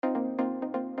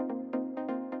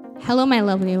Hello, my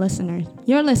lovely listeners.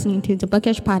 You're listening to the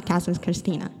Bookish Podcast with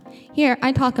Christina. Here,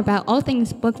 I talk about all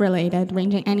things book-related,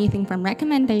 ranging anything from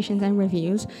recommendations and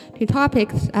reviews to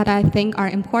topics that I think are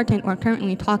important or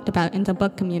currently talked about in the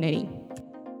book community.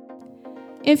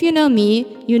 If you know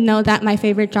me, you know that my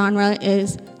favorite genre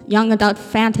is young adult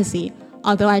fantasy,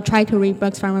 although I try to read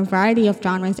books from a variety of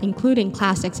genres, including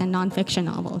classics and nonfiction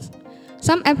novels.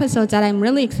 Some episodes that I'm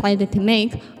really excited to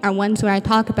make are ones where I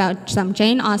talk about some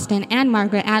Jane Austen and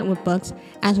Margaret Atwood books,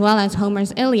 as well as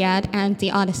Homer's Iliad and the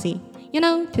Odyssey.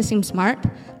 To seem smart.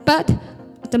 But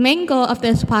the main goal of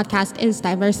this podcast is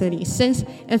diversity, since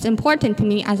it's important to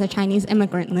me as a Chinese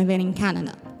immigrant living in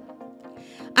Canada.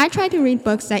 I try to read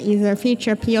books that either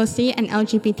feature POC and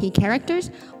LGBT characters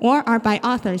or are by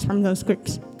authors from those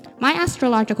groups. My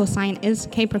astrological sign is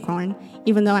Capricorn,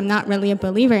 even though I'm not really a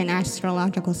believer in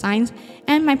astrological signs,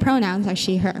 and my pronouns are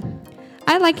she, her.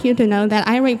 I'd like you to know that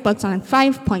I rate books on a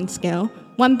 5-point scale,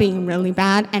 1 being really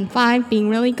bad and 5 being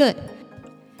really good.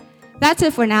 That's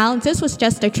it for now. This was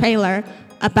just a trailer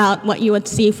about what you would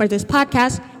see for this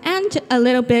podcast and a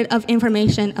little bit of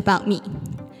information about me.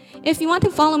 If you want to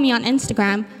follow me on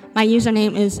Instagram, my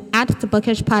username is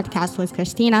 @thebookishpodcast with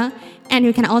Christina, and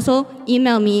you can also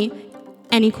email me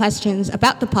any questions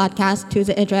about the podcast to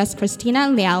the address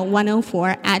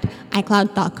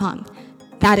christinaliao104@icloud.com.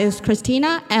 That is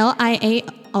Christina,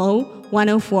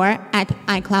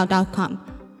 LIAO104@icloud.com.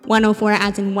 104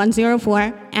 as in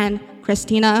 104, and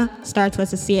Christina starts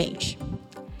with a CH.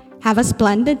 Have a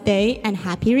splendid day and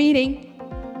happy reading!